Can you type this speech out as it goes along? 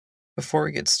Before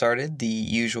we get started, the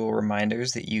usual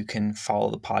reminders that you can follow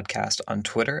the podcast on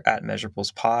Twitter at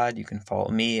MeasurablesPod. You can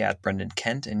follow me at Brendan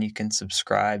Kent, and you can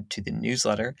subscribe to the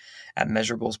newsletter at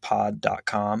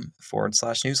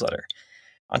measurablespod.com/newsletter.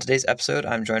 On today's episode,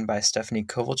 I'm joined by Stephanie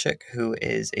Kovalchik, who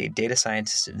is a data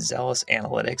scientist at Zealous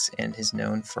Analytics and is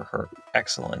known for her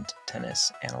excellent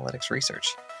tennis analytics research.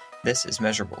 This is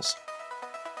Measurables.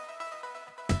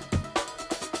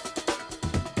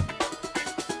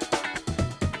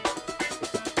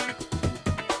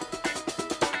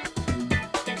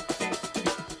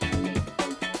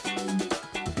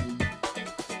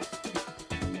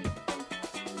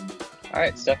 All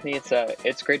right, Stephanie,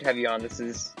 it's great to have you on. This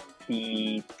is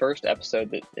the first episode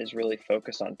that is really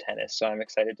focused on tennis, so I'm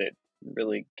excited to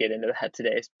really get into that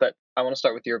today. But I want to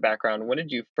start with your background. When did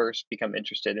you first become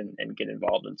interested and get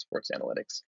involved in sports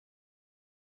analytics?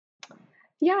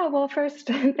 Yeah, well, first,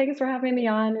 thanks for having me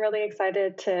on. Really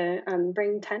excited to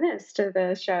bring tennis to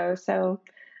the show. So,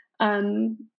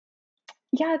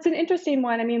 yeah, it's an interesting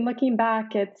one. I mean, looking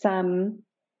back, it's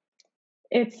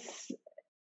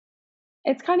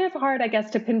it's kind of hard, I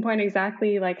guess, to pinpoint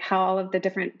exactly like how all of the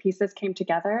different pieces came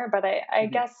together. But I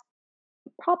Mm-hmm. guess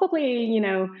probably,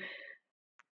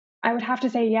 I would have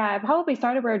to say, yeah, I probably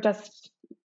started where just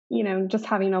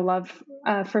having a love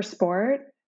for sport,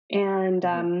 and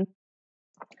Mm-hmm.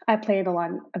 I played a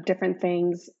lot of different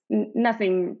things,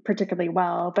 nothing particularly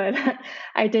well, but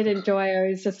I did enjoy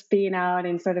always just being out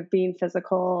and sort of being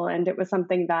physical. And it was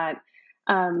something that,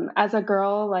 as a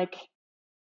girl, like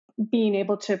being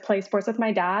able to play sports with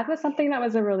my dad was something that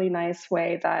was a really nice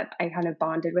way that I kind of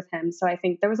bonded with him. So I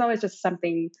think there was always just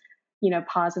something,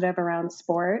 positive around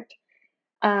sport.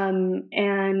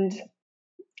 And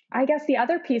I guess the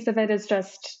other piece of it is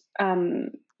just,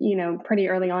 pretty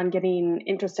early on getting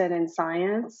interested in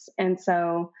science. And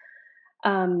so,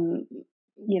 um,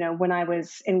 when I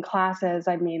was in classes,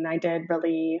 I mean, I did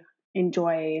really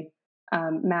enjoy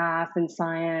math and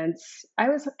science. I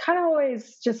was kind of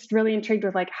always just really intrigued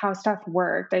with like how stuff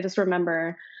worked. I just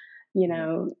remember, you Mm-hmm.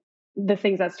 know, the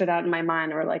things that stood out in my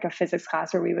mind were like a physics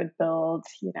class where we would build,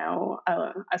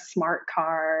 a smart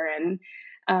car and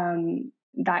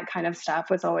that kind of stuff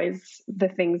was always the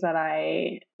things that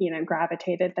I,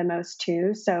 gravitated the most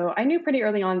to. So I knew pretty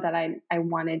early on that I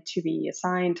wanted to be a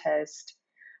scientist.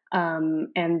 And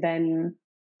then,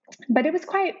 but it was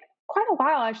quite a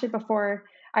while actually before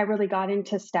I really got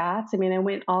into stats. I mean, I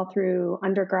went all through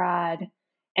undergrad,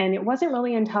 and it wasn't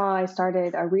really until I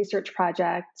started a research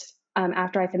project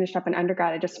after I finished up an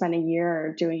undergrad. I just spent a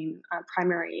year doing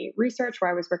primary research where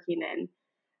I was working in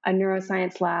a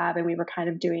neuroscience lab, and we were kind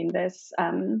of doing this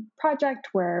project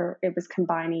where it was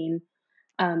combining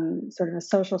sort of a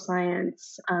social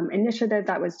science initiative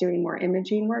that was doing more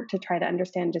imaging work to try to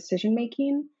understand decision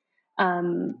making.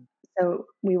 Um, so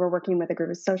we were working with a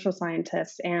group of social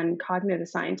scientists and cognitive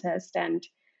scientists, and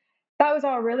that was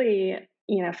all really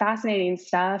fascinating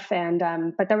stuff. And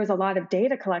but there was a lot of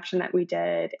data collection that we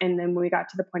did, and then when we got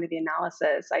to the point of the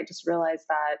analysis, I just realized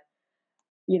that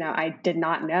I did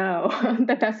not know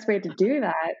the best way to do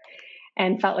that,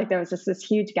 and felt like there was just this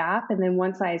huge gap. And then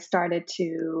once I started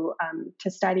to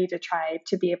study to try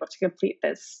to be able to complete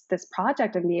this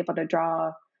project and be able to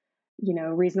draw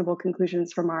reasonable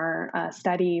conclusions from our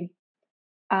study,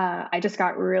 I just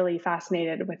got really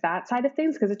fascinated with that side of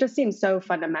things because it just seems so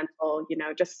fundamental,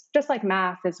 just like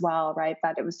math as well, right?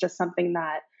 That it was just something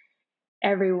that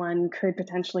everyone could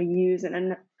potentially use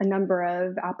in a number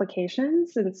of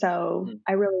applications. And so Mm-hmm.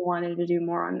 I really wanted to do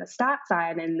more on the stat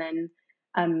side, and then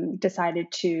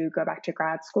decided to go back to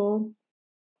grad school.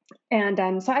 And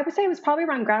so I would say it was probably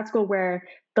around grad school where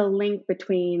the link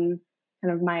between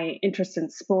kind of my interest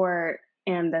in sport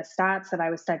and the stats that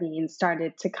I was studying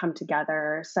started to come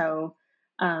together. So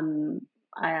um,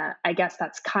 I guess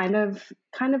that's kind of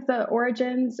the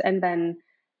origins, and then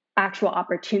actual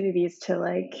opportunities to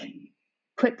like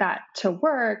put that to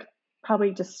work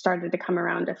probably just started to come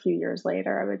around a few years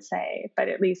later, I would say. But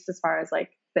at least as far as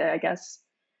like the, I guess,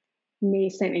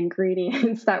 nascent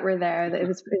ingredients that were there, that it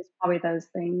was probably those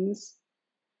things.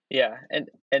 Yeah,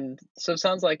 and so it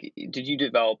sounds like did you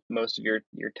develop most of your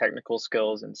technical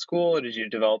skills in school, or did you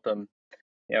develop them,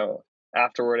 you know,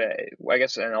 afterward? I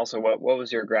guess, and also what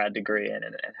was your grad degree in,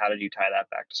 and how did you tie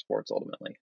that back to sports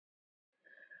ultimately?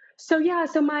 So yeah,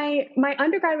 so my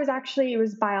undergrad was actually, it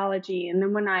was biology, and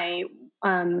then when I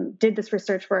did this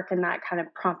research work and that kind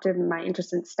of prompted my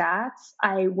interest in stats,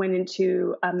 I went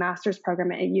into a master's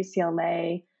program at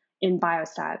UCLA in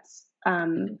biostats.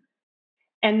 Mm-hmm.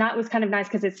 And that was kind of nice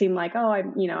because it seemed like, oh,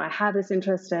 I had this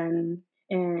interest in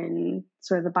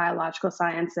sort of the biological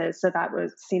sciences, so that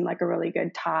was seemed like a really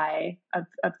good tie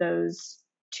of those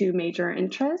to major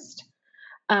interest.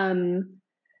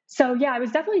 So yeah, I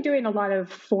was definitely doing a lot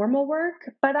of formal work,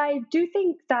 but I do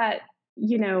think that,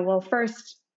 well,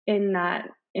 first in that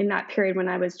period when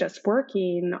I was just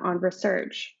working on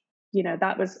research,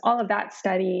 that was all of that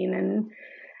studying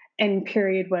and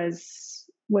period was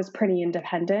pretty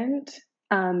independent.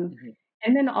 Mm-hmm.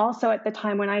 And then also at the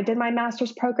time when I did my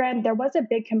master's program, there was a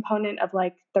big component of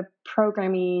like the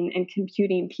programming and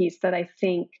computing piece that I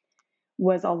think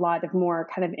was a lot of more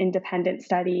kind of independent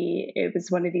study. It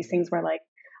was one of these things where like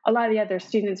a lot of the other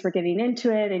students were getting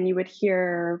into it and you would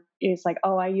hear it's like,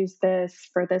 oh, I use this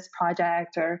for this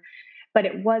project, but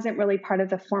it wasn't really part of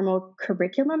the formal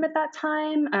curriculum at that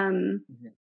time.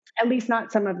 At least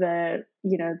not some of the,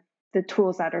 the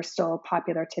tools that are still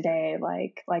popular today,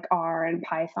 like R and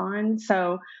Python.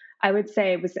 So I would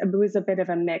say it was a bit of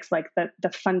a mix, like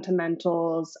the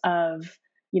fundamentals of,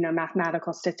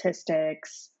 mathematical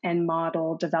statistics and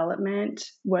model development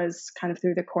was kind of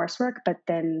through the coursework, but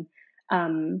then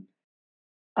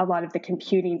a lot of the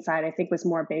computing side, I think, was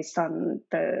more based on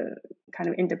the kind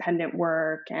of independent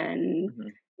work and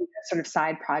sort of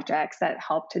side projects that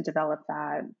helped to develop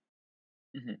that.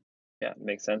 Mm-hmm. Yeah,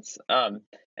 makes sense. And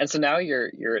so now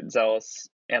you're at Zealous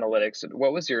Analytics.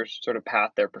 What was your sort of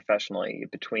path there professionally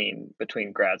between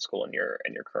grad school and your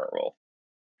current role?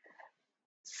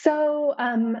 So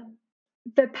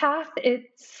the path, it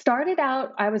started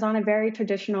out, I was on a very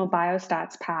traditional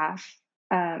biostats path,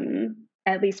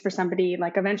 at least for somebody.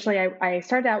 Like eventually I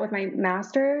started out with my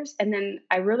master's, and then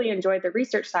I really enjoyed the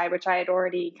research side, which I had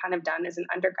already kind of done as an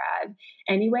undergrad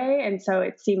anyway. And so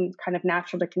it seemed kind of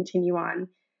natural to continue on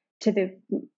to the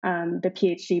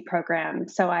PhD program.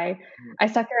 So I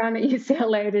stuck around at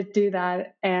UCLA to do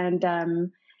that. And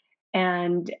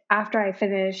after I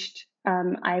finished,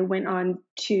 I went on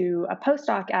to a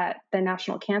postdoc at the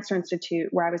National Cancer Institute,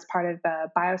 where I was part of the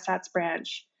biostats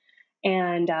branch,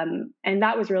 and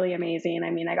that was really amazing. I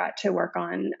mean, I got to work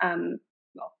on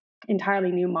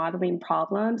entirely new modeling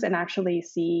problems and actually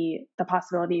see the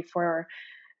possibility for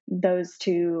those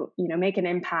to, make an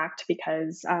impact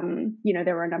because,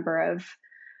 there were a number of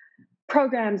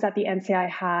programs that the NCI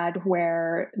had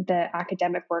where the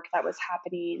academic work that was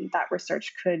happening, that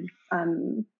research could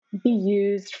be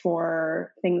used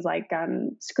for things like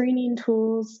screening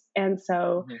tools. And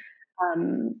so,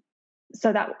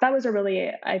 so that was a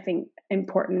really, I think,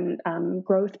 important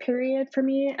growth period for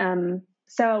me.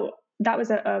 So that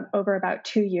was over about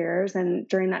 2 years. And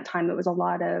during that time, it was a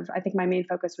lot of, I think my main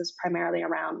focus was primarily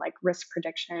around like risk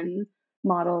prediction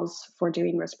models for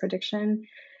doing risk prediction.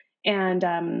 And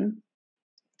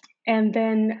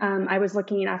then I was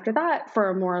looking after that for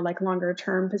a more like longer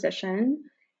term position.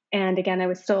 And again, I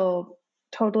was still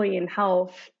totally in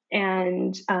health,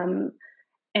 and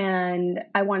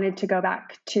I wanted to go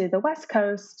back to the West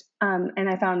Coast. And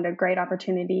I found a great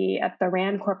opportunity at the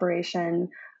RAND Corporation.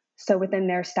 So within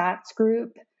their stats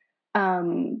group,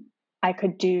 I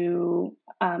could do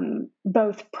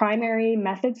both primary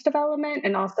methods development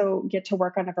and also get to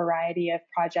work on a variety of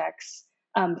projects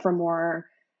for more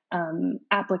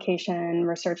application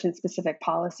research in specific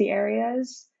policy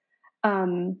areas.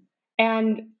 And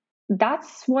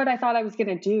that's what I thought I was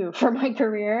going to do for my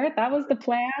career. That was the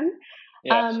plan.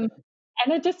 Yeah. And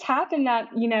it just happened that,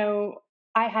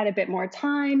 I had a bit more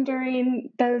time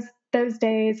during those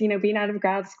days, being out of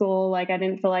grad school. Like I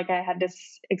didn't feel like I had to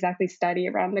exactly study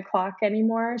around the clock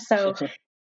anymore. So,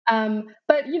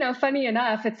 but funny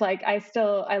enough, it's like I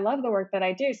love the work that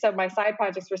I do. So my side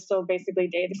projects were still basically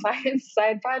data science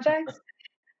side projects.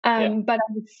 But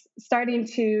I was starting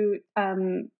to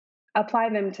apply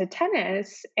them to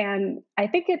tennis, and I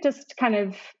think it just kind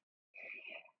of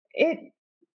it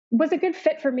was a good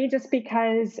fit for me just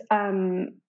because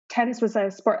tennis was a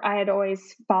sport I had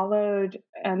always followed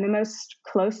the most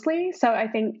closely. So I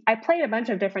think I played a bunch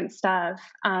of different stuff,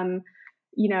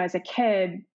 as a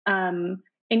kid,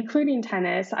 including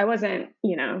tennis. I wasn't,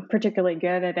 particularly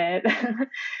good at it.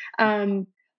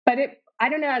 But I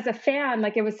don't know, as a fan,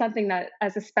 like it was something that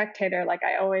as a spectator, like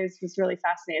I always was really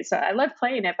fascinated. So I loved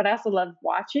playing it, but I also loved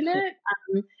watching it.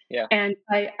 And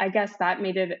I guess that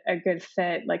made it a good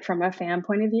fit, like from a fan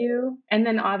point of view. And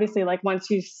then obviously, like once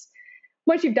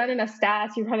you've done enough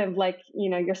stats, you kind of like,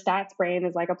 your stats brain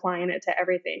is like applying it to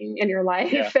everything in your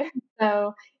life. Yeah.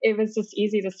 So it was just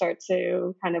easy to start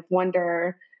to kind of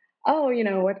wonder,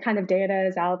 what kind of data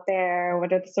is out there?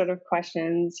 What are the sort of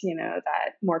questions,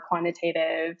 that more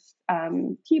quantitative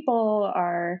people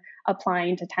are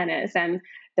applying to tennis? And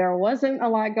there wasn't a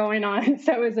lot going on.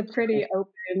 So it was a pretty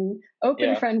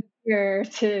open frontier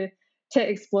to to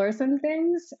explore some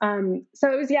things.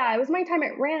 So it was my time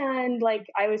at Rand. Like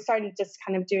I was starting just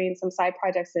kind of doing some side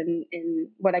projects in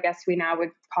what I guess we now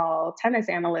would call tennis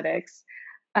analytics,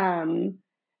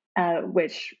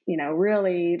 which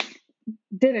really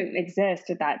didn't exist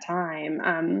at that time.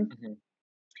 Mhm.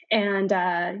 And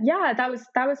that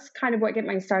was kind of what got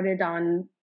me started on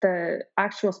the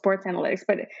actual sports analytics.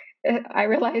 But I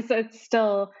realized it's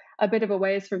still a bit of a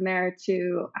ways from there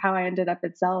to how I ended up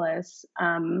at Zealous.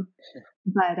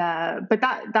 But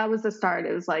that was the start.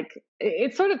 It was like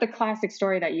it's sort of the classic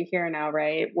story that you hear now,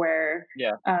 right? Where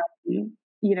Yeah.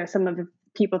 some of the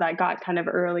people that got kind of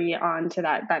early on to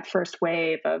that first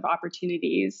wave of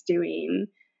opportunities doing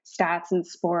stats and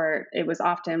sport, it was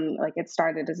often like it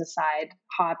started as a side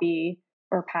hobby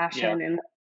or Yeah. passion, and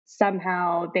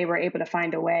somehow they were able to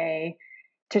find a way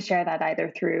to share that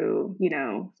either through,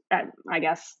 I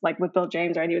guess like with Bill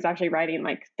James, right? He was actually writing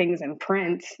like things in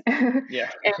print, Yeah.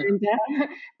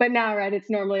 but now, right, it's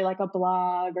normally like a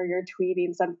blog or you're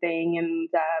tweeting something,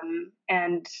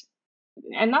 and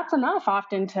that's enough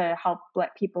often to help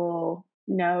let people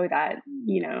know that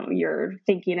you're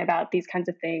thinking about these kinds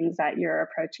of things, that you're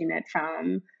approaching it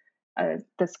from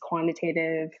this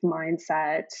quantitative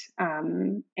mindset,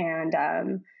 and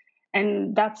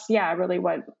that's really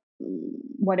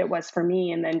what it was for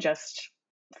me. And then just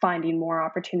finding more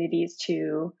opportunities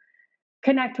to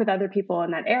connect with other people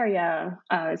in that area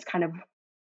is kind of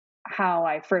how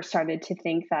I first started to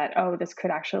think that, oh, this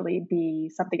could actually be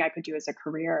something I could do as a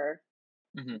career.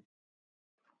 Mhm.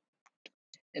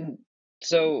 And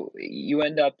so you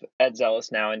end up at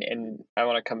Zealous now, and I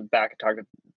want to come back and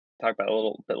talk about it a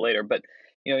little bit later. But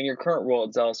in your current role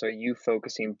at Zealous, are you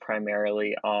focusing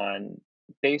primarily on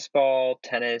baseball,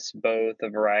 tennis, both, a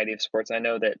variety of sports? I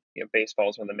know that baseball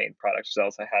is one of the main products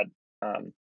Zealous. I had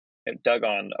Doug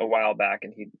on a while back,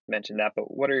 and he mentioned that.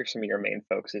 But what are some of your main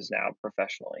focuses now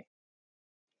professionally?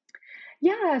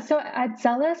 Yeah, so at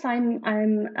Zealous,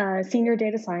 I'm a senior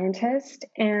data scientist,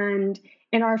 and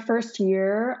in our first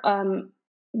year,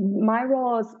 my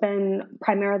role has been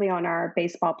primarily on our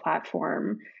baseball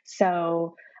platform.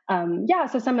 So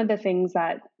so some of the things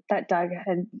that Doug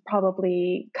had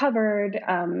probably covered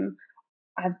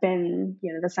have been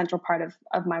the central part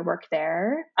of my work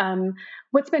there.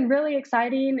 What's been really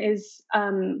exciting is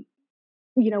one,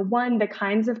 the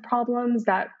kinds of problems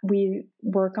that we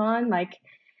work on, like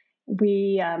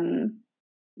we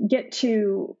get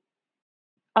to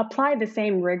apply the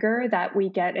same rigor that we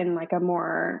get in like a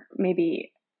more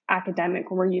maybe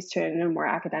academic, we're used to it in a more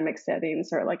academic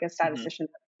settings, or like a Hmm. statistician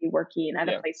be working at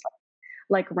a Yeah. place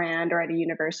like Rand or at a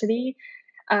university.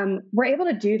 We're able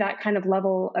to do that kind of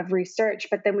level of research,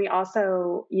 but then we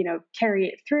also carry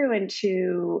it through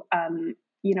into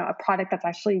a product that's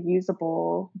actually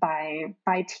usable by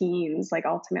teams, like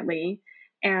ultimately.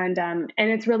 And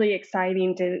it's really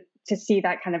exciting to see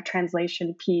that kind of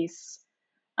translation piece,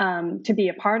 to be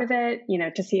a part of it,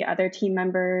 to see other team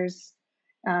members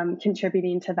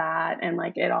contributing to that, and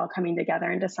like it all coming together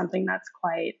into something that's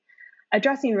quite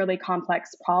addressing really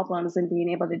complex problems, and being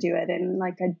able to do it in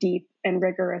like a deep and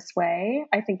rigorous way,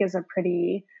 I think is a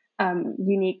pretty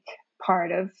unique part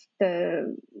of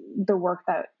the work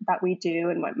that we do,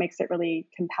 and what makes it really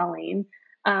compelling.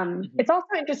 Hmm. It's also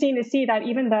interesting to see that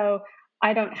even though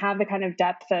I don't have the kind of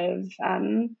depth of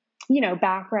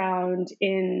background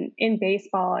in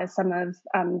baseball as some of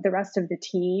the rest of the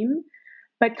team,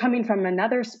 but coming from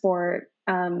another sport,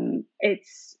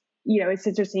 it's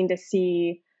interesting to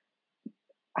see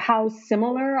how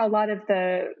similar a lot of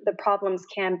the problems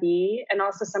can be, and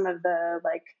also some of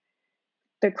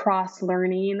the cross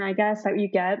learning, I guess, that you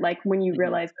get, like when you Hmm.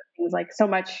 realize that things, like so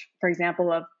much, for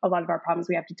example, of a lot of our problems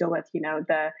we have to deal with,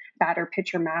 the batter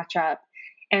pitcher matchup,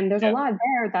 and there's a Yeah. lot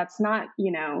there that's not,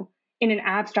 in an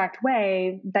abstract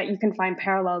way, that you can find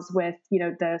parallels with,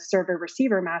 the server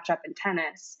receiver matchup in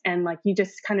tennis, and like you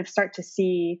just kind of start to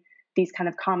see these kind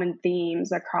of common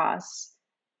themes across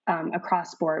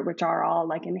sport, which are all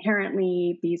like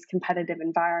inherently these competitive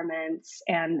environments,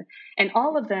 and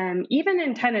all of them, even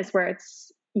in tennis where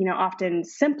it's often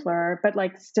simpler, but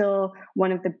like still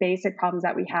one of the basic problems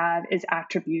that we have is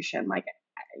attribution, like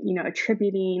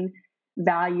attributing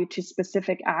value to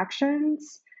specific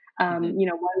actions. Hmm.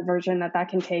 One version that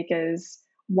can take is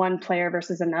one player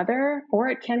versus another, or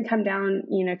it can come down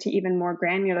to even more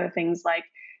granular things, like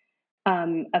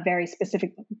a very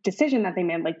specific decision that they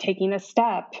made, like taking a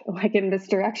step like in this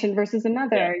direction versus Yeah.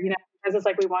 another, because it's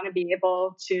like we want to be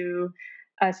able to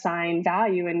assign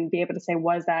value and be able to say,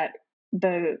 was that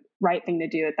the right thing to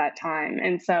do at that time?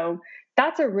 And so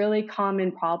that's a really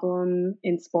common problem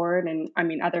in sport, and I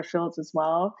mean other fields as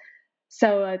well.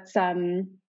 So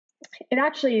it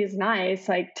actually is nice,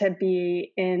 like, to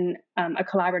be in a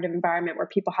collaborative environment where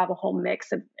people have a whole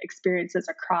mix of experiences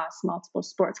across multiple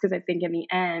sports, because I think in the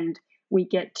end we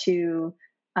get to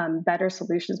better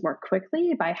solutions more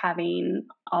quickly by having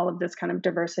all of this kind of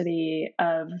diversity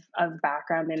of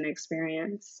background and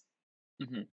experience.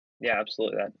 Hmm. Yeah,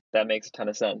 absolutely. That makes a ton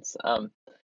of sense. I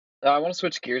want to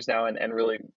switch gears now and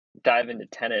really dive into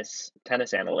tennis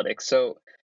analytics. So,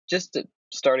 just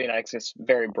starting, I guess,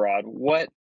 very broad.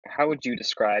 How would you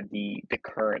describe the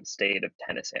current state of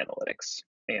tennis analytics?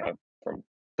 From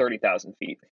 30,000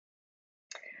 feet.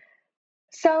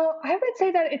 So I would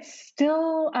say that it's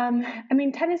still, I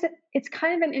mean, tennis, it's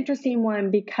kind of an interesting one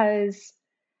because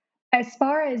as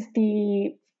far as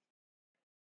the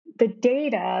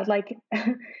data, like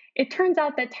it turns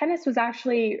out that tennis was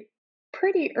actually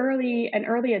pretty early, an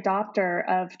early adopter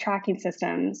of tracking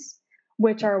systems,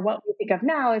 which are what we think of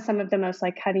now as some of the most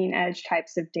like cutting edge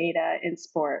types of data in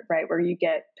sport, right? Where you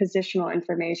get positional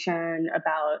information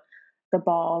about the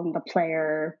ball and the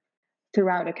player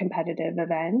throughout a competitive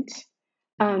event.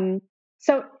 Hmm. Um,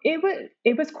 so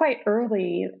it was quite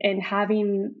early in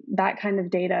having that kind of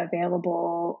data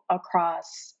available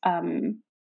across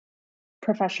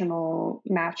professional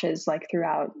matches, like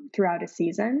throughout a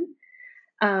season.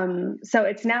 So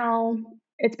it's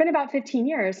been about 15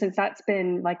 years since that's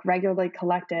been like regularly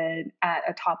collected at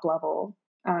a top level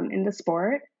in the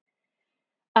sport.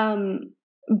 Um,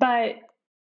 but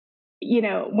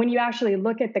when you actually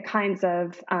look at the kinds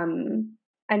of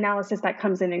analysis that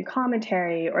comes in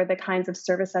commentary, or the kinds of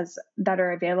services that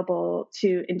are available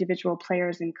to individual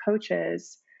players and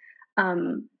coaches,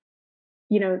 um,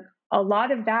 you know, a lot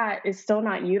of that is still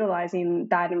not utilizing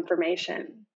that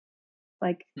information.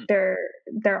 Like Hmm. there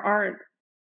aren't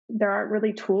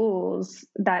really tools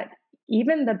that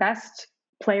even the best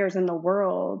players in the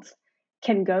world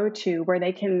can go to, where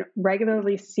they can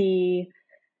regularly see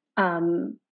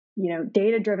um,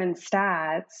 data driven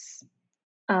stats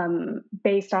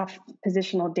based off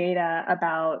positional data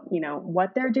about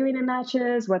what they're doing in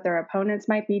matches, what their opponents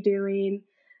might be doing.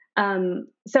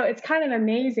 So it's kind of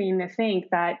amazing to think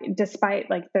that despite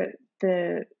like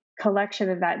the collection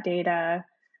of that data,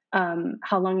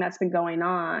 how long that's been going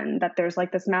on, that there's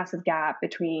like this massive gap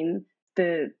between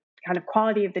the kind of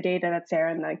quality of the data that's there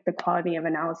and like the quality of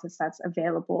analysis that's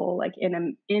available, like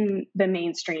in the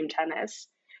mainstream tennis.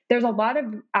 There's a lot of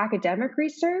academic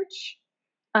research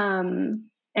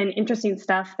and interesting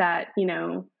stuff that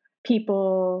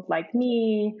people like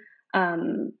me,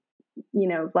 um,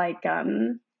 like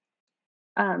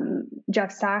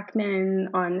Jeff Sackman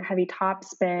on heavy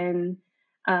topspin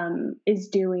is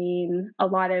doing. A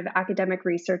lot of academic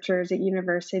researchers at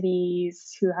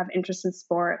universities who have interest in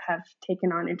sport have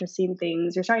taken on interesting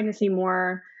things. You're starting to see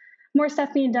more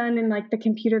stuff being done in like the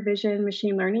computer vision,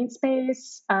 machine learning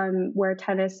space, where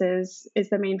tennis is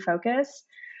the main focus.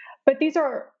 But these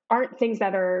aren't things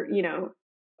that are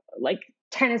like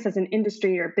tennis as an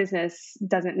industry or business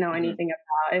doesn't know Hmm. anything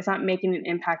about. It's not making an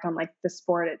impact on like the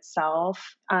sport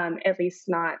itself, at least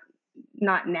not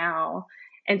now.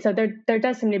 And so there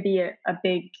does seem to be a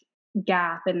big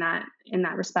gap in that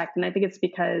respect. And I think it's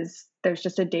because there's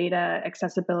just a data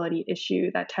accessibility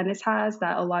issue that tennis has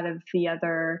that a lot of the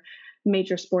other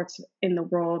major sports in the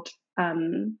world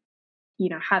haven't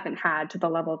had to the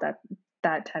level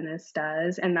that tennis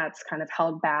does, and that's kind of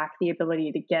held back the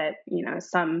ability to get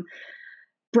some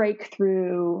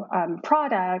breakthrough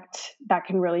product that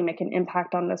can really make an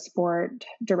impact on the sport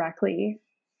directly.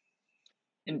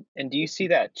 And do you see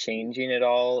that changing at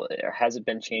all, or has it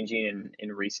been changing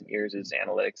in recent years as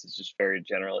analytics has just very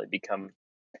generally become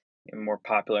more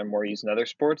popular and more used in other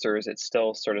sports, or is it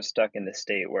still sort of stuck in the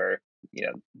state where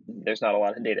there's not a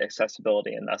lot of data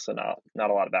accessibility and thus not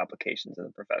a lot of applications in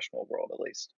the professional world at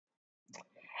least?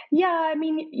 Yeah, I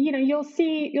mean, you'll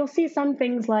see some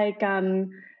things like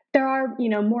there are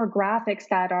more graphics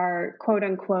that are quote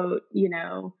unquote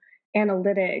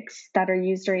analytics that are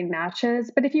used during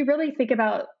matches. But if you really think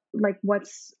about like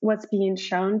what's being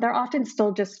shown, they're often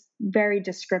still just very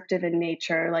descriptive in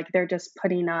nature. Like they're just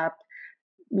putting up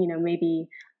maybe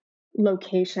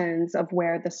locations of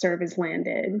where the serve is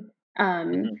landed.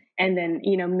 Hmm. And then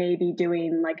maybe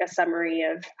doing like a summary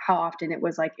of how often it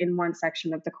was like in one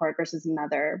section of the court versus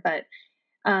another. But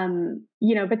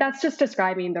that's just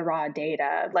describing the raw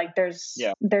data. Like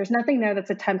Yeah. there's nothing there that's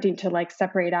attempting to like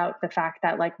separate out the fact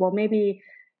that like, well, maybe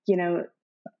you know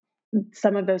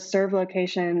some of those serve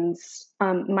locations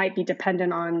might be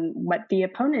dependent on what the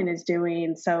opponent is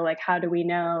doing. So like, how do we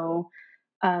know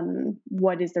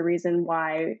what is the reason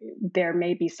why there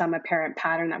may be some apparent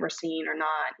pattern that we're seeing or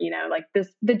not? Like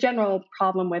the general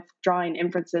problem with drawing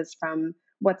inferences from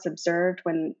what's observed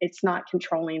when it's not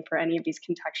controlling for any of these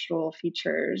contextual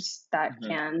features that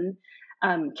Mm-hmm.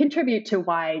 can contribute to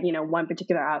why, one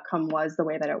particular outcome was the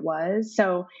way that it was.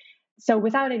 So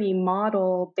without any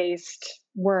model based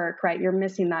work, right, you're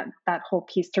missing that whole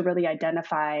piece to really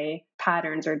identify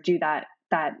patterns or do that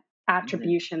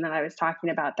attribution that I was talking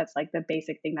about. That's like the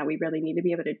basic thing that we really need to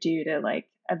be able to do to like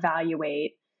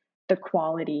evaluate the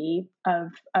quality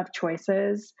of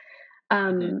choices.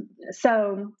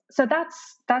 So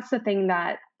that's the thing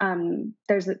that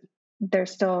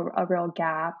there's still a real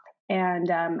gap,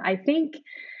 and I think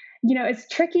it's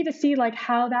tricky to see like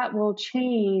how that will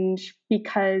change,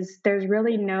 because there's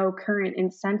really no current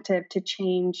incentive to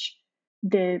change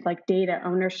the like data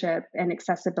ownership and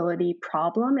accessibility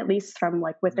problem, at least from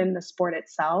like within the sport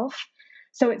itself.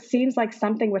 So it seems like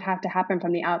something would have to happen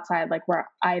from the outside, like where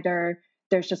either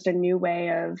there's just a new way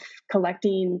of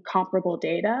collecting comparable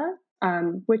data,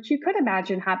 which you could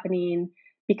imagine happening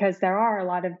because there are a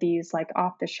lot of these like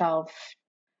off the shelf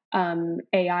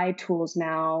AI tools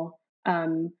now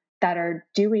that are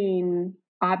doing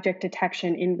object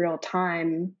detection in real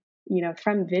time,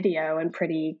 from video and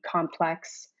pretty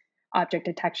complex object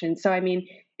detection. So, I mean,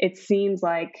 it seems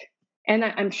like, and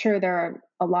I'm sure there are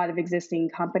a lot of existing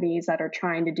companies that are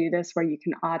trying to do this where you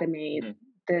can automate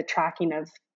the tracking of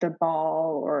the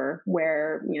ball or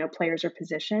where, players are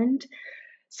positioned.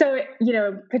 So,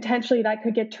 potentially that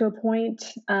could get to a point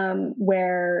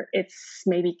where it's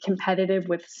maybe competitive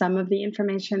with some of the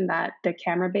information that the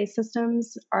camera-based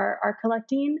systems are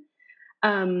collecting,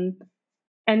 and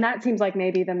that seems like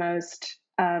maybe the most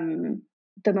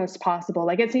possible.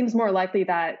 Like, it seems more likely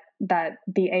that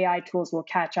the AI tools will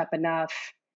catch up enough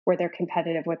where they're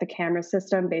competitive with the camera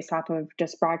system based off of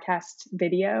just broadcast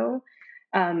video,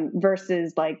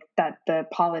 versus like that the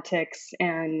politics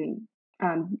and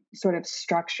sort of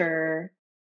structure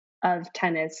of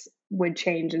tennis would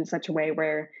change in such a way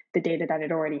where the data that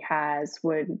it already has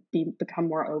would become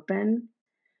more open.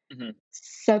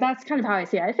 So that's kind of how I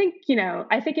see it. I think,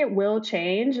 I think it will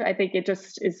change. I think it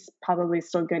just is probably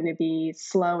still going to be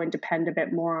slow and depend a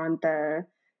bit more on the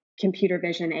computer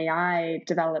vision AI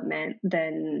development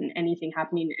than anything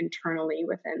happening internally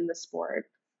within the sport.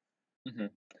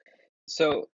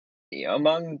 So,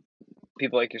 among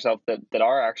people like yourself that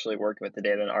are actually working with the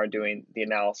data and are doing the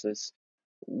analysis,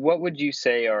 what would you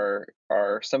say are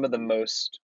some of the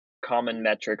most common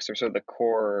metrics or sort of the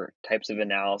core types of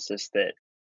analysis that,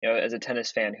 as a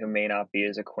tennis fan who may not be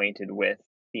as acquainted with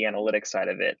the analytics side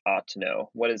of it ought to know?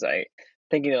 What is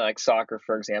thinking of like soccer,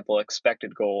 for example,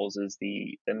 expected goals is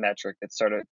the metric that's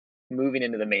sort of moving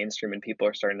into the mainstream and people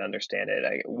are starting to understand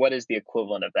it. What is the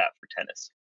equivalent of that for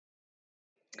tennis?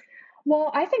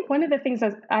 Well, I think one of the things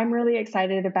that I'm really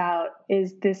excited about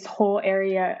is this whole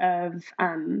area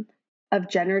of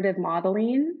generative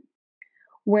modeling,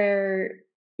 where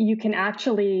you can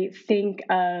actually think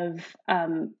of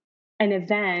an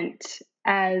event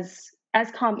as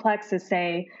complex as,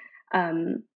 say,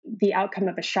 the outcome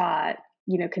of a shot.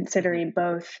 Considering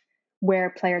both where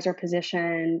players are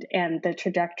positioned and the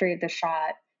trajectory of the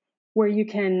shot, where you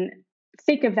can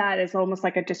think of that as almost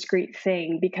like a discrete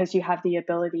thing because you have the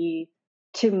ability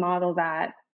to model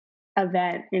that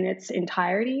event in its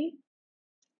entirety.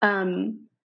 And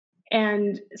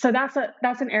so that's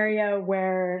an area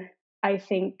where I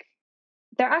think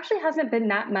there actually hasn't been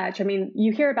that much. I mean,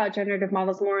 you hear about generative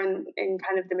models more in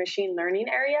kind of the machine learning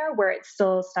area, where it's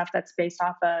still stuff that's based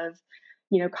off of,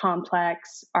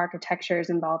 complex architectures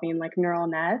involving like neural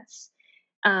nets.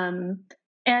 And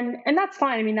that's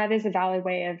fine. I mean, that is a valid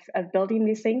way of building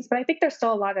these things, but I think there's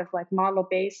still a lot of like model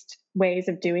based ways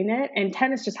of doing it. And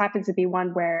tennis just happens to be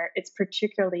one where it's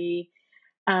particularly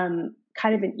kind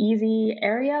of an easy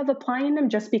area of applying them,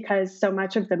 just because so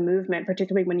much of the movement,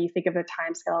 particularly when you think of the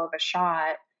time scale of a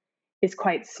shot, is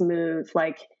quite smooth.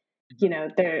 Like,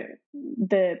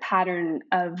 the pattern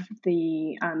of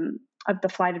the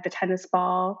flight of the tennis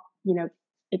ball,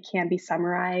 it can be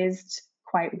summarized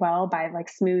quite well by like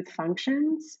smooth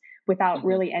functions without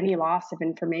really any loss of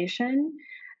information.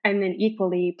 And then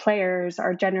equally, players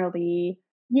are generally,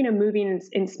 moving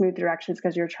in smooth directions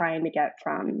because you're trying to get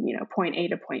from, point A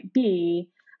to point B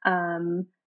in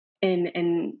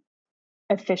an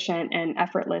efficient and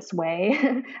effortless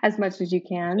way as much as you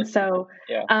can. So,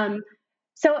 Yeah.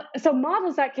 So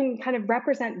models that can kind of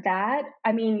represent that.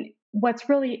 I mean, what's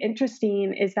really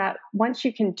interesting is that once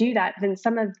you can do that, then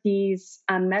some of these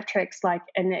metrics, like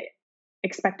an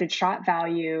expected shot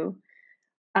value,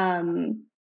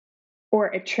 or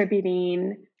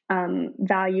attributing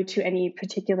value to any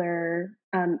particular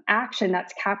action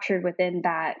that's captured within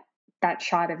that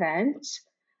shot event,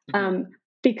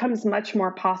 becomes much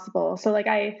more possible. So, like,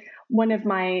 one of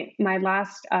my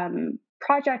last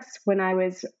projects when I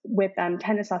was with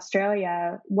Tennis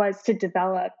Australia was to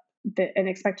develop an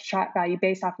expected shot value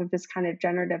based off of this kind of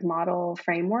generative model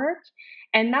framework.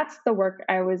 And that's the work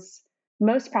I was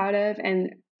most proud of,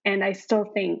 and I still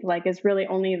think like is really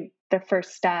only the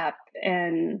first step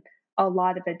in a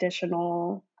lot of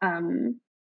additional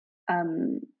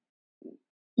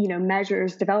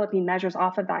measures, developing measures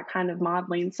off of that kind of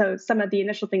modeling. So some of the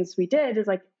initial things we did is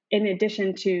like, in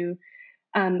addition to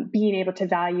being able to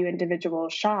value individual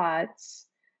shots,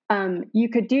 you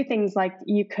could do things like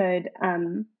you could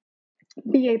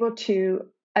be able to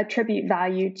attribute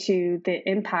value to the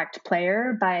impact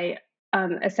player by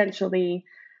essentially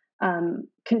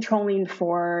controlling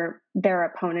for their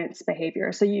opponent's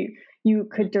behavior. So you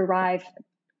could derive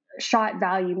shot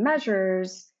value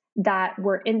measures that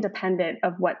were independent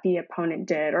of what the opponent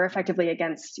did, or effectively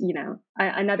against,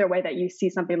 another way that you see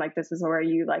something like this is where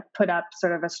you like put up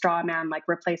sort of a straw man, like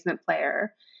replacement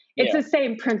player. It's the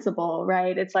same principle,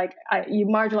 right? It's like you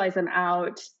marginalize them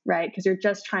out, right? Because you're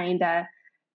just trying to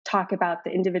talk about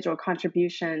the individual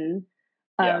contribution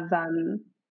of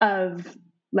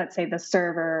let's say the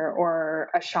server or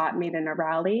a shot made in a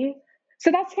rally.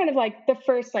 So that's kind of like the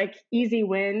first like easy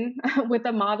win with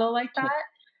a model like that.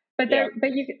 But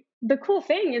the cool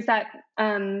thing is that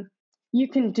you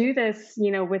can do this,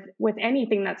 with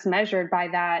anything that's measured by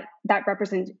that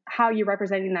represents how you're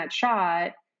representing that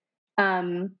shot,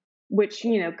 which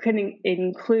could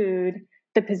include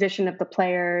the position of the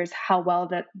players, how well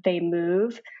that they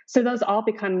move. So those all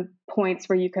become points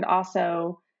where you could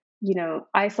also,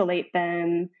 isolate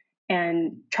them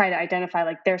and try to identify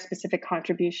like their specific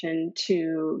contribution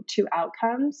to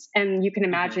outcomes. And you can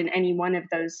imagine any one of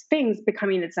those things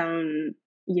becoming its own,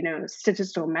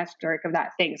 statistical metric of that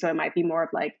thing. So it might be more of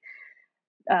like,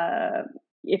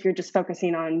 if you're just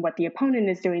focusing on what the opponent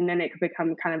is doing, then it could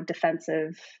become kind of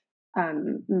defensive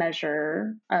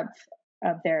measure of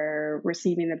their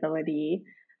receiving ability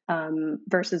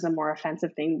versus a more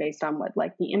offensive thing based on what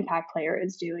like the impact player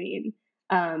is doing.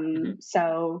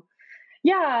 So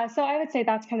I would say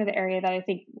that's kind of the area that I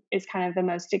think is kind of the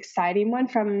most exciting one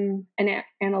from an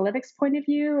analytics point of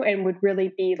view, and would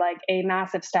really be like a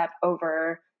massive step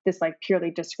over this like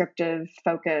purely descriptive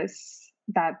focus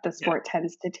that the sport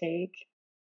tends to take.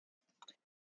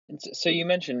 So you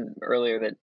mentioned earlier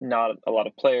that not a lot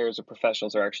of players or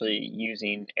professionals are actually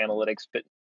using analytics, but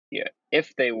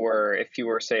if you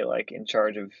were say like in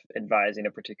charge of advising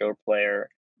a particular player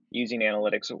using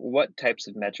analytics, what types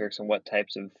of metrics and what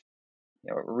types of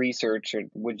research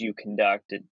would you conduct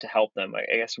to help them?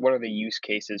 I guess, what are the use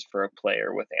cases for a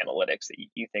player with analytics that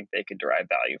you think they could derive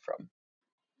value from?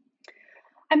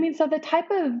 I mean, so the type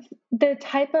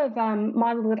of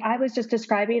model that I was just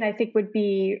describing, I think would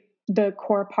be the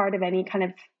core part of any kind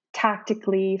of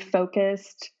tactically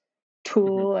focused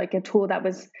tool, like a tool that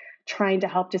was trying to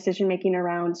help decision making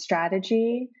around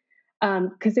strategy.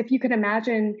 Because if you could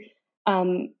imagine,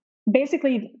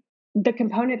 basically the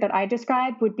component that I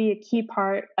described would be a key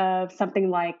part of something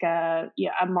like a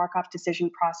Markov decision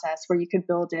process where you could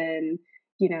build in,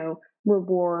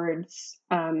 rewards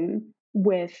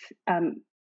with,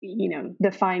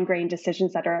 the fine-grained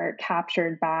decisions that are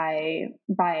captured by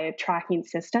a tracking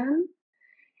system.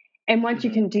 And once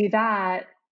you can do that,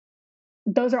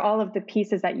 those are all of the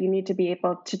pieces that you need to be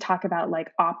able to talk about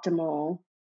like optimal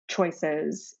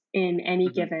choices in any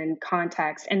given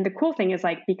context. And the cool thing is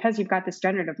like, because you've got this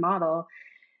generative model,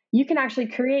 you can actually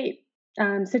create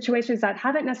situations that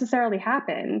haven't necessarily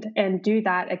happened and do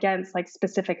that against like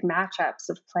specific matchups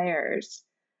of players.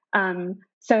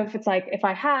 So if it's like, if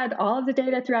I had all of the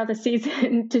data throughout the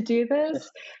season to do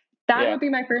this, that would be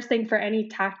my first thing for any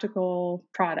tactical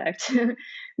product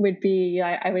would be,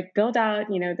 I would build out,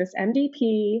 this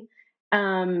MDP.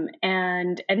 And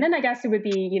then I guess it would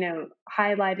be,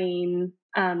 highlighting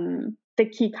the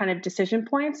key kind of decision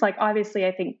points. Like obviously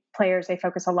I think players, they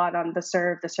focus a lot on the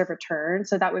serve return.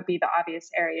 So that would be the obvious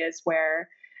areas where,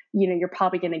 you're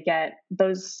probably going to get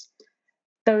those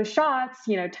shots,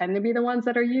 tend to be the ones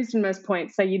that are used in most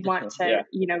points. So you'd want to,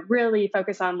 really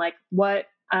focus on like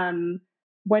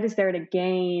what is there to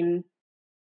gain?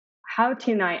 How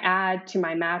can I add to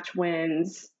my match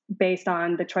wins based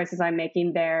on the choices I'm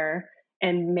making there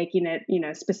and making it,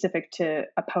 specific to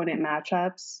opponent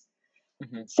matchups?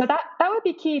 So that would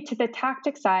be key to the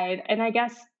tactic side. And I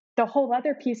guess the whole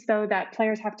other piece, though, that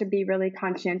players have to be really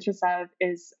conscientious of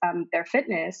is their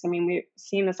fitness. I mean, we've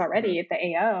seen this already at the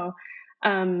AO.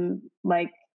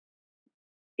 Like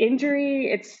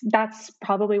injury, that's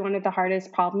probably one of the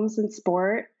hardest problems in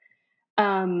sport.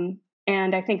 And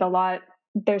I think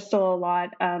there's still a lot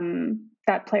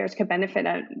that players could benefit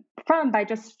from by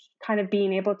just kind of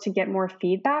being able to get more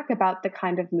feedback about the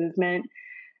kind of movement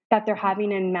that they're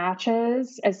having in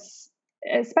matches,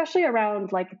 especially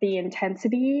around like the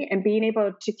intensity, and being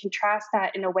able to contrast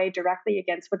that in a way directly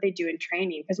against what they do in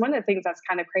training. Because one of the things that's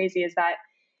kind of crazy is that,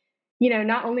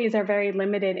 not only is there very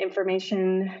limited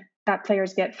information that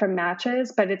players get from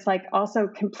matches, but it's like also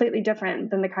completely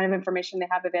different than the kind of information they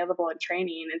have available in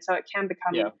training. And so it can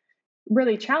become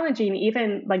really challenging,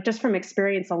 even like just from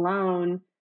experience alone,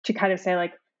 to kind of say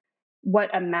like what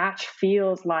a match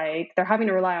feels like. They're having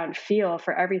to rely on feel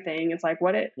for everything. It's like,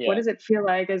 what does it feel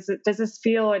like? Does this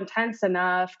feel intense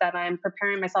enough that I'm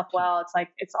preparing myself well? It's like,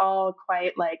 it's all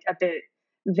quite like a bit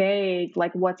vague,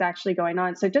 like what's actually going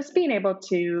on. So just being able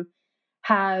to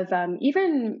have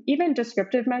even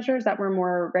descriptive measures that were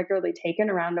more regularly taken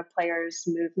around a player's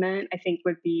movement, I think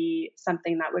would be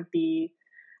something that would be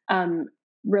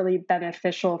really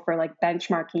beneficial for like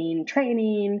benchmarking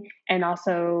training, and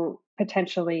also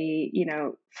potentially,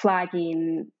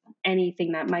 flagging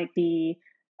anything that might be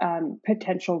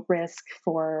potential risk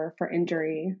for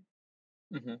injury.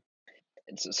 Mm-hmm.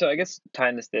 So I guess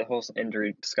tying this, the whole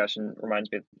injury discussion reminds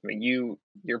me of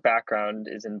your background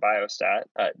is in biostat.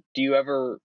 Do you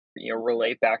ever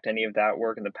relate back to any of that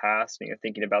work in the past?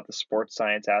 Thinking about the sports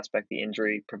science aspect, the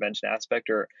injury prevention aspect,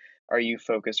 or are you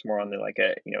focused more on the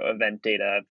event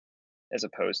data as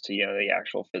opposed to the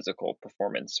actual physical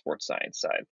performance sports science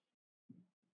side?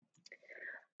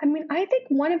 I mean, I think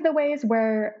one of the ways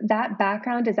where that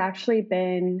background has actually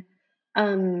been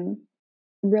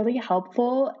really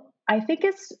helpful, I think,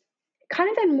 is kind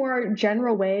of in more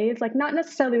general ways, like not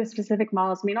necessarily with specific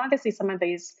models. I mean, obviously some of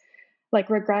these like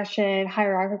regression,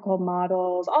 hierarchical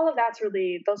models, all of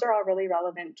those are all really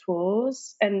relevant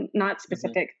tools and not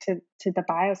specific to the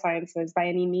biosciences by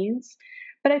any means.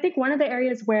 But I think one of the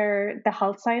areas where the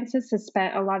health sciences has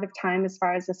spent a lot of time as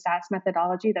far as the stats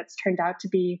methodology that's turned out to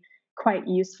be quite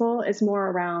useful is more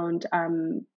around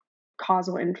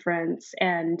causal inference,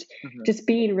 and just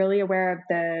being really aware of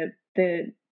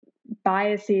the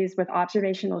biases with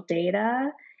observational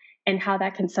data and how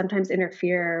that can sometimes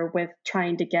interfere with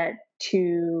trying to get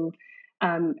to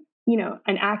an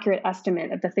accurate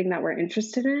estimate of the thing that we're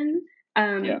interested in.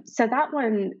 So that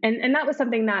one, and that was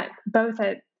something that both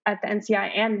at the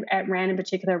NCI and at RAND in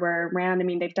particular, where RAND, I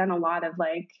mean, they've done a lot of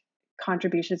like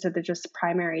contributions to the just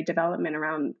primary development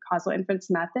around causal inference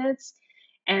methods.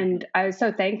 And I was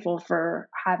so thankful for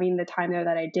having the time there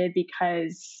that I did,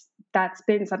 because that's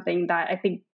been something that I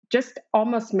think just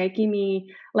almost making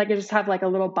me like, I just have like a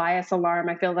little bias alarm,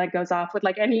 I feel like, goes off with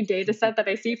like any data set that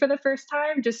I see for the first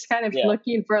time, just kind of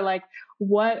looking for like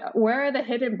where are the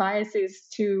hidden biases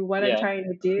to what I'm trying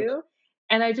to do.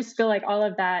 And I just feel like all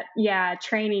of that,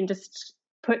 training just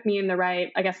put me in the right,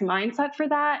 I guess, mindset for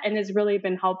that, and has really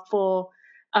been helpful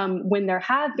when there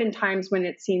have been times when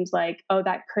it seems like, oh,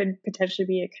 that could potentially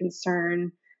be a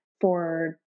concern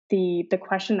for the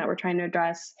question that we're trying to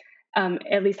address.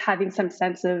 At least having some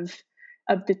sense of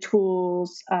the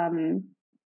tools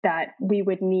that we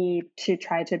would need to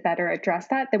try to better address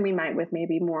that than we might with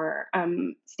maybe more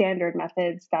standard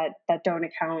methods that don't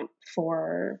account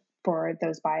for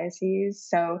those biases.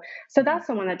 So that's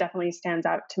the one that definitely stands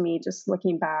out to me, just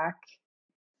looking back.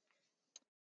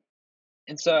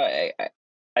 And so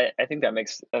I think that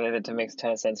makes a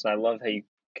ton of sense, and I love how you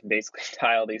can basically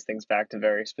tie all these things back to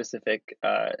very specific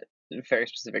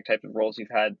type of roles you've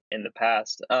had in the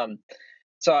past.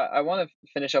 So I want to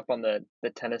finish up on the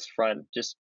tennis front,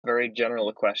 just very general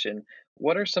a question.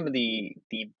 What are some of the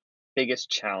biggest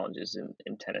challenges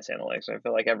in tennis analytics? I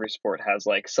feel like every sport has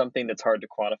like something that's hard to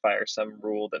quantify or some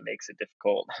rule that makes it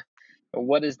difficult.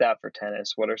 What is that for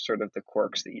tennis? What are sort of the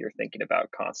quirks that you're thinking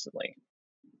about constantly?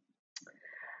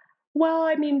 Well,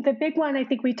 I mean, the big one I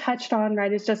think we touched on,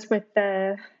 right, is just with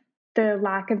the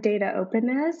lack of data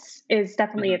openness is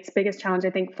definitely its biggest challenge, I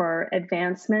think, for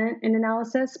advancement in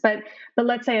analysis. But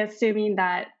let's say, assuming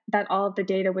that all of the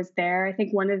data was there, I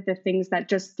think one of the things that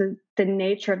just the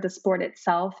nature of the sport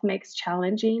itself makes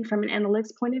challenging from an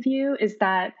analytics point of view is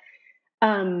that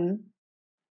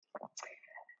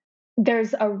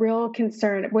there's a real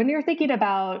concern when you're thinking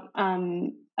about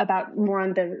more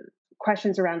on the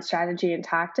questions around strategy and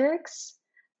tactics.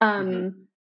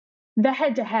 The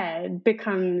head-to-head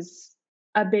becomes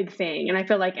a big thing. And I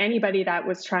feel like anybody that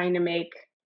was trying to make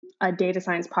a data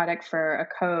science product for a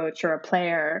coach or a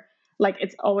player, like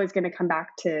it's always going to come back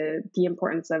to the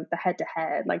importance of the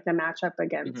head-to-head, like the matchup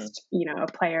against,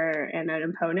 a player and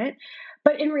an opponent.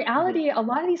 But in reality, a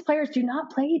lot of these players do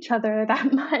not play each other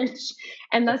that much.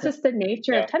 And that's just the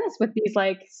nature of tennis with these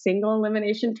like single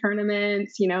elimination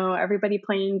tournaments, everybody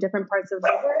playing different parts of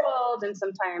the world and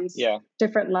sometimes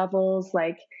different levels.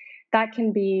 Like that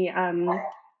can be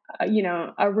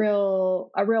a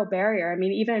real barrier. I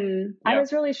mean, even I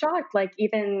was really shocked, like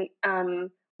even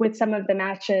with some of the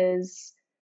matches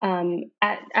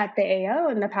at the AO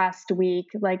in the past week,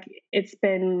 like it's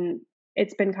been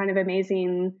kind of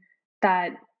amazing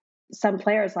that some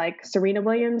players like Serena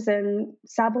Williams and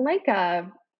Sabalenka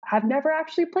have never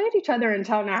actually played each other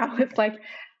until now. It's like,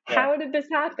 how did this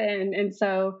happen? And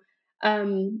so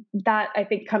that I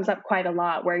think comes up quite a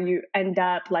lot, where you end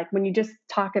up like when you just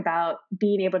talk about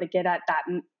being able to get at that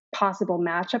possible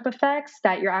matchup effects,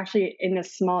 that you're actually in a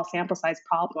small sample size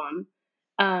problem.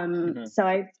 So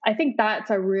I think that's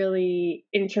a really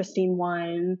interesting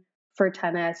one for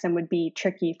tennis, and would be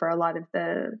tricky for a lot of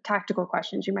the tactical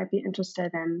questions you might be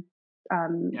interested in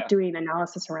doing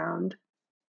analysis around.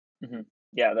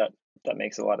 Yeah, that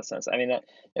makes a lot of sense. I mean, that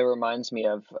it reminds me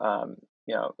of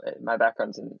my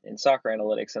background's in soccer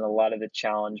analytics, and a lot of the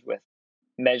challenge with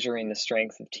measuring the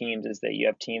strength of teams is that you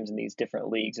have teams in these different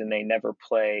leagues and they never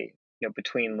play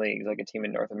between leagues. Like a team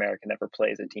in North America never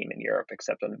plays a team in Europe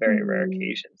except on very rare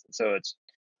occasions, and so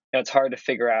it's hard to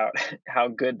figure out how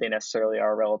good they necessarily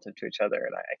are relative to each other.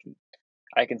 And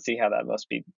I can see how that must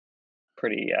be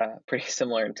pretty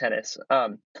similar in tennis.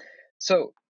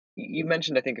 So you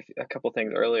mentioned, I think, a couple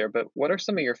things earlier, but what are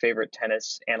some of your favorite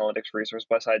tennis analytics resources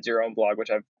besides your own blog, which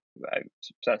I've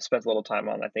spent a little time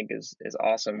on? I think is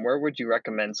awesome. Where would you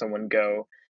recommend someone go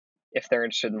if they're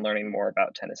interested in learning more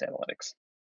about tennis analytics?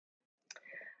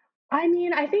 I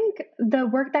mean, I think the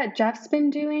work that Jeff's been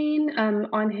doing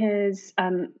on his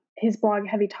blog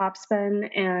Heavy Topspin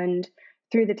and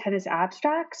through the Tennis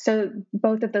Abstract. So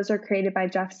both of those are created by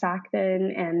Jeff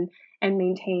Sackman and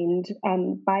maintained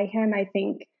by him. I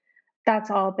think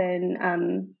that's all been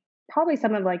probably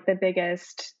some of like the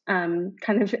biggest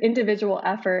kind of individual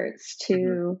efforts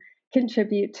to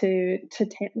contribute to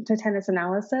tennis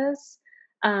analysis.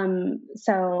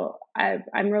 So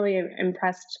I'm really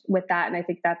impressed with that, and I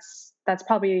think that's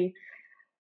probably,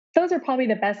 those are probably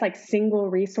the best like single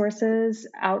resources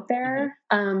out there.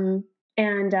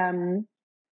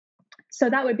 So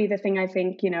that would be the thing, I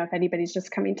think, if anybody's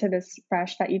just coming to this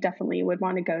fresh, that you definitely would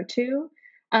want to go to.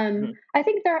 I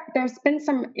think there's been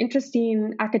some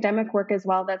interesting academic work as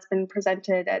well that's been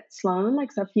presented at Sloan, like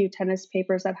a few tennis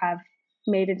papers that have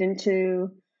made it into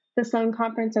the Sloan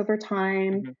conference over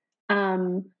time,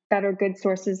 that are good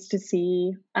sources to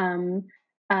see.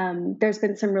 There's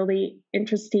been some really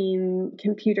interesting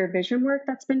computer vision work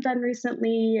that's been done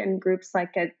recently, and groups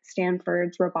like at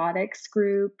Stanford's robotics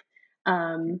group,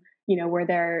 where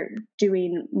they're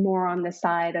doing more on the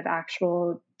side of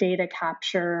actual data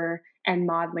capture and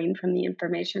modeling from the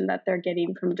information that they're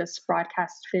getting from just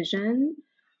broadcast vision.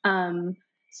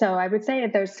 So I would say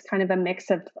there's kind of a mix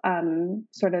of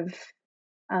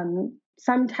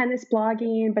some tennis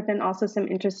blogging, but then also some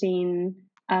interesting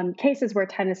cases where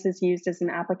tennis is used as an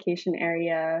application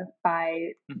area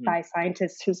by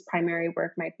scientists whose primary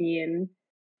work might be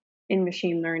in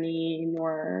machine learning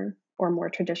or more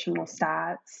traditional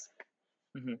stats.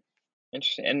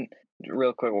 Interesting. And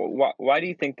real quick, why do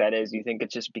you think that is? You think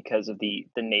it's just because of the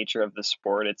nature of the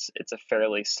sport? It's a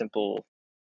fairly simple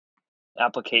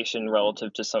application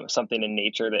relative to something in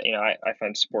nature that I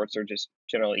find sports are just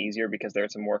generally easier because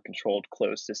there's a more controlled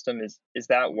closed system. Is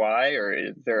that why, or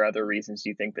is there other reasons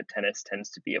you think that tennis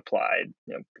tends to be applied?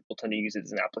 People tend to use it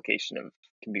as an application of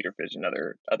computer vision,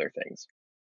 other things.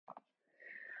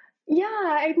 Yeah,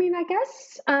 I mean, I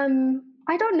guess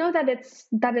I don't know that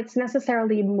it's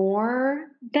necessarily more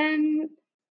than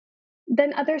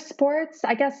other sports.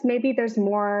 I guess maybe there's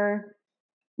more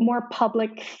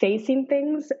public facing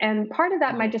things, and part of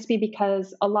that might just be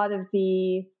because a lot of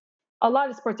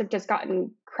sports have just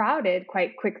gotten crowded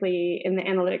quite quickly in the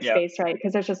analytics space, right?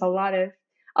 Because there's just a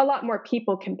lot more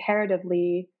people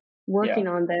comparatively working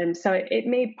on them. So it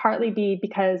may partly be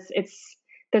because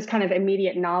there's kind of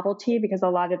immediate novelty, because a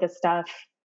lot of the stuff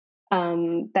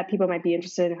that people might be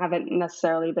interested in haven't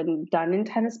necessarily been done in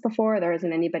tennis before. There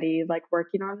isn't anybody like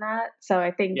working on that. So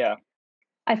I think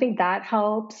that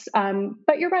helps.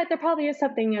 But you're right, there probably is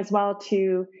something as well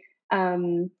to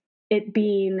it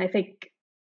being, I think,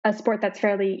 a sport that's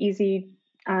fairly easy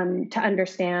to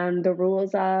understand the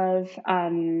rules of.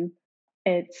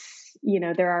 It's,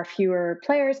 there are fewer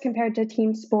players compared to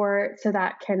team sport, so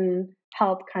that can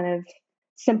help kind of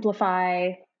simplify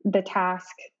the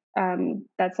task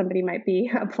that somebody might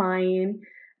be applying.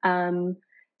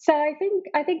 So I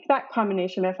think that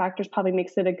combination of factors probably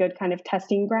makes it a good kind of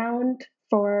testing ground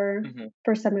for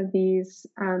some of these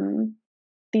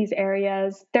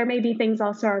areas. There may be things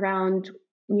also around,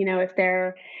 if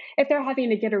they're having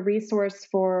to get a resource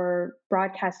for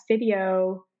broadcast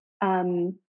video,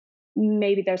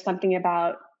 maybe there's something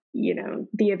about,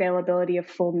 the availability of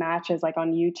full matches like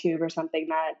on YouTube or something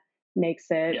that makes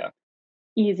it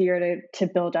easier to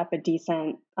build up a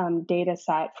decent data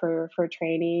set for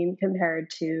training compared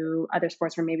to other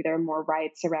sports where maybe there are more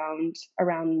rights around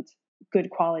good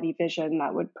quality vision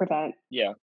that would prevent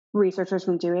researchers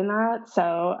from doing that.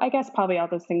 So I guess probably all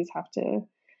those things have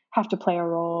to play a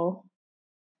role.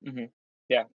 Mm-hmm.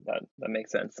 Yeah, that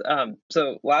makes sense.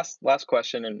 So last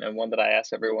question, and one that I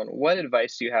ask everyone: what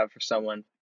advice do you have for someone,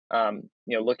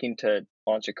 looking to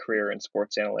launch a career in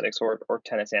sports analytics or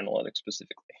tennis analytics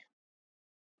specifically?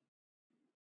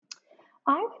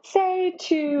 I would say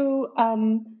to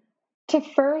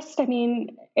first,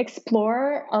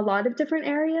 explore a lot of different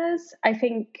areas. I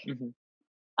think,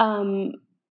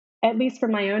 at least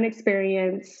from my own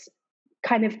experience,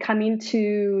 kind of coming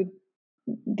to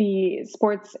the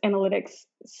sports analytics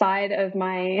side of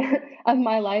my of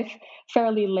my life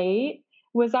fairly late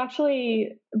was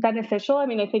actually beneficial. I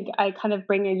think I kind of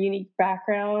bring a unique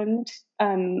background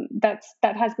that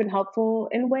has been helpful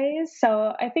in ways.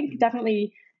 So I think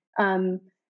definitely,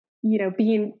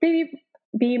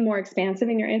 being more expansive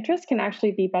in your interest can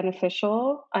actually be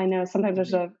beneficial. I know sometimes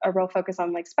there's a real focus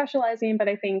on like specializing, but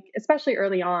I think especially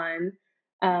early on,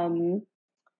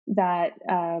 that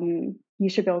you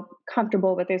should feel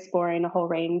comfortable with exploring a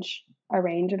range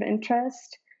of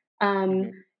interest.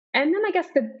 And then I guess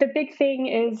the big thing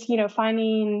is,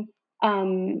 finding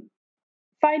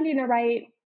a right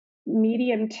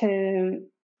medium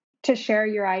to share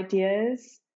your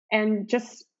ideas and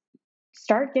just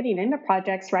start getting into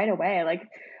projects right away. Like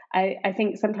I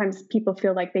think sometimes people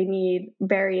feel like they need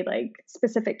very like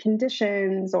specific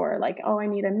conditions, or like, oh, I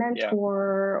need a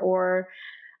mentor, or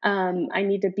I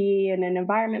need to be in an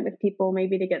environment with people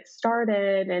maybe to get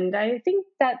started. And I think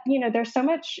that, there's so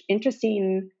much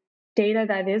interesting data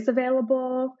that is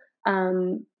available,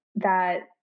 that,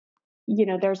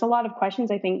 there's a lot of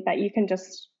questions I think that you can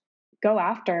just go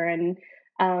after. And,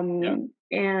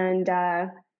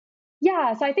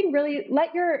 so I think really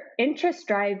let your interest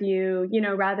drive you,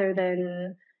 rather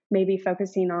than maybe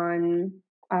focusing on,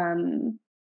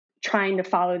 trying to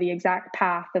follow the exact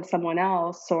path of someone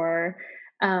else, or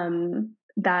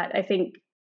that I think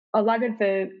a lot of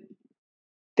the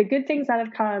good things that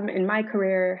have come in my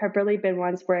career have really been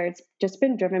ones where it's just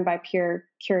been driven by pure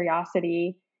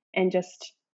curiosity and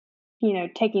just,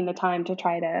 taking the time to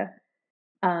try to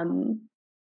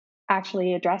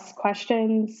actually address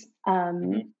questions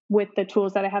with the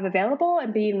tools that I have available,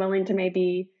 and being willing to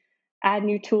maybe add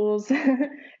new tools to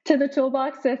the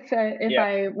toolbox if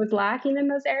I was lacking in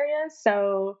those areas.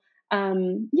 So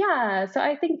so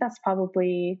I think that's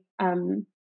probably the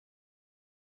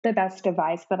best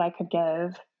advice that I could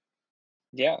give.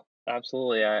 Yeah,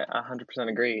 absolutely. I 100%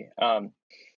 agree.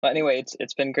 But anyway,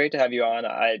 it's been great to have you on.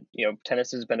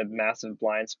 Tennis has been a massive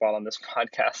blind spot on this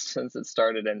podcast since it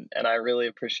started, and I really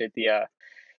appreciate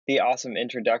the awesome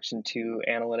introduction to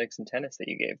analytics and tennis that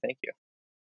you gave. Thank you.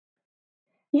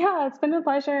 Yeah, it's been a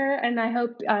pleasure. And I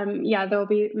hope, there'll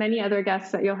be many other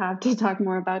guests that you'll have to talk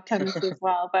more about tennis as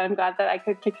well. But I'm glad that I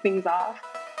could kick things off.